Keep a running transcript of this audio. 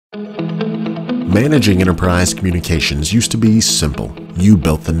Managing enterprise communications used to be simple. You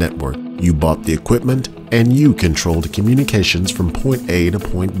built the network, you bought the equipment, and you controlled communications from point A to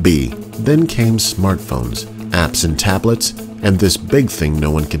point B. Then came smartphones, apps and tablets, and this big thing no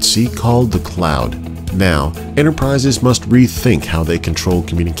one could see called the cloud. Now, enterprises must rethink how they control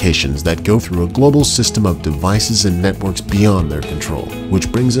communications that go through a global system of devices and networks beyond their control,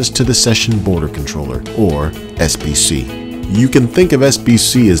 which brings us to the Session Border Controller, or SBC. You can think of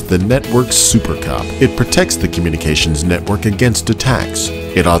SBC as the network super cop. It protects the communications network against attacks.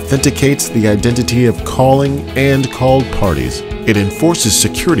 It authenticates the identity of calling and called parties. It enforces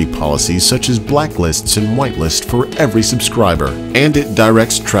security policies such as blacklists and whitelists for every subscriber. And it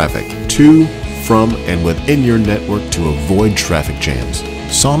directs traffic to, from, and within your network to avoid traffic jams.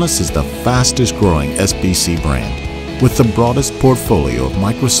 Sonus is the fastest growing SBC brand, with the broadest portfolio of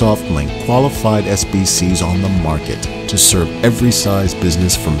Microsoft Link qualified SBCs on the market to serve every size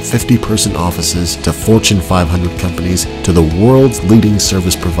business, from 50-person offices to Fortune 500 companies to the world's leading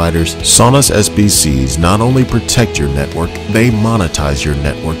service providers. Sonus SBCs not only protect your network, they monetize your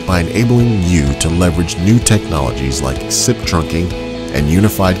network by enabling you to leverage new technologies like SIP trunking and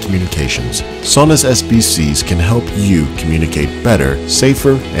unified communications. Sonus SBCs can help you communicate better,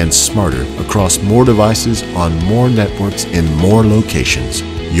 safer, and smarter across more devices on more networks in more locations.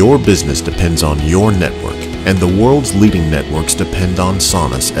 Your business depends on your network, and the world's leading networks depend on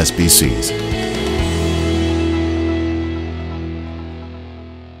Sonus SBCs.